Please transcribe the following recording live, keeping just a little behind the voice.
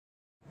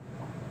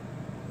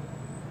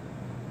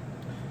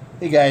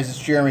Hey guys, it's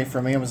Jeremy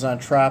from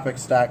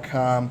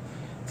AmazonTropics.com.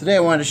 Today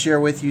I wanted to share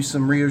with you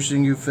some Rio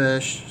Xingu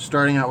fish,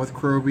 starting out with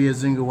Krobia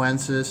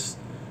xinguensis.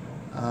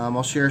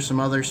 I'll share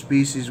some other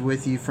species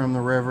with you from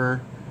the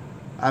river.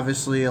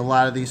 Obviously a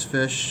lot of these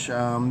fish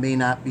may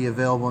not be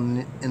available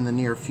in the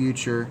near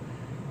future.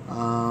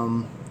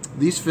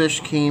 These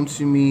fish came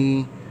to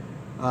me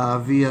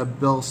via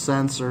Bill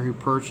Sensor, who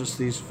purchased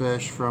these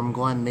fish from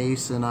Glenn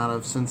Nason out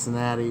of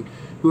Cincinnati,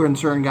 who in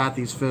turn got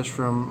these fish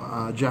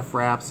from Jeff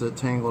Rapps at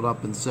Tangled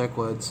Up in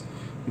Cichlids.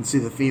 You can see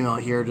the female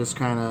here just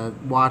kind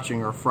of watching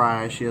her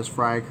fry. She has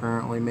fry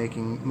currently,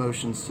 making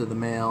motions to the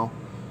male.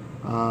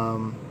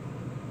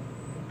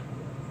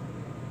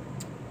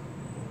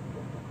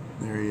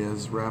 There he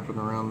is, wrapping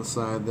around the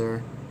side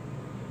there.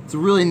 It's a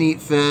really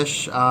neat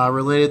fish,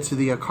 related to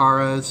the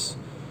Acaras,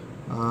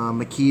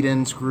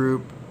 Makedans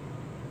group.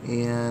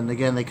 And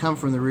again, they come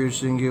from the Rio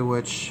Xingu,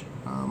 which,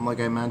 like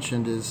I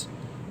mentioned, is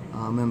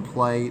in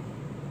plight.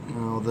 You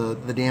know,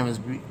 the dam has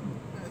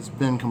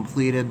been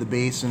completed, the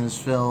basin is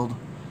filled,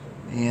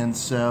 and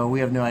so we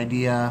have no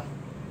idea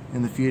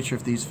in the future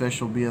if these fish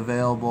will be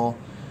available.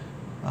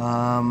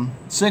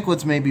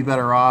 Cichlids may be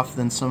better off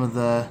than some of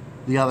the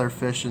other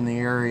fish in the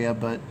area,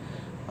 but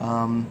you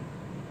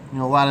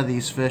know, a lot of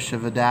these fish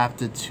have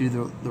adapted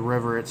to the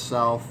river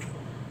itself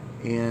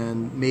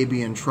and may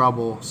be in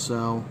trouble.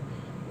 So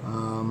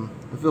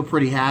I feel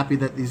pretty happy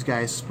that these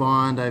guys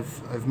spawned.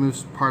 I've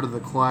moved part of the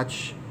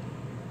clutch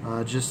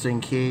just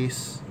in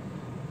case.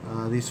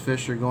 These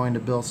fish are going to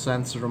Bill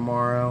Sensor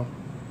tomorrow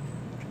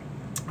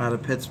out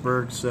of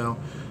Pittsburgh, so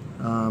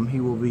he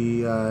will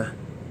be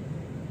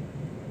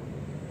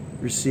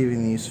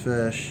receiving these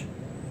fish.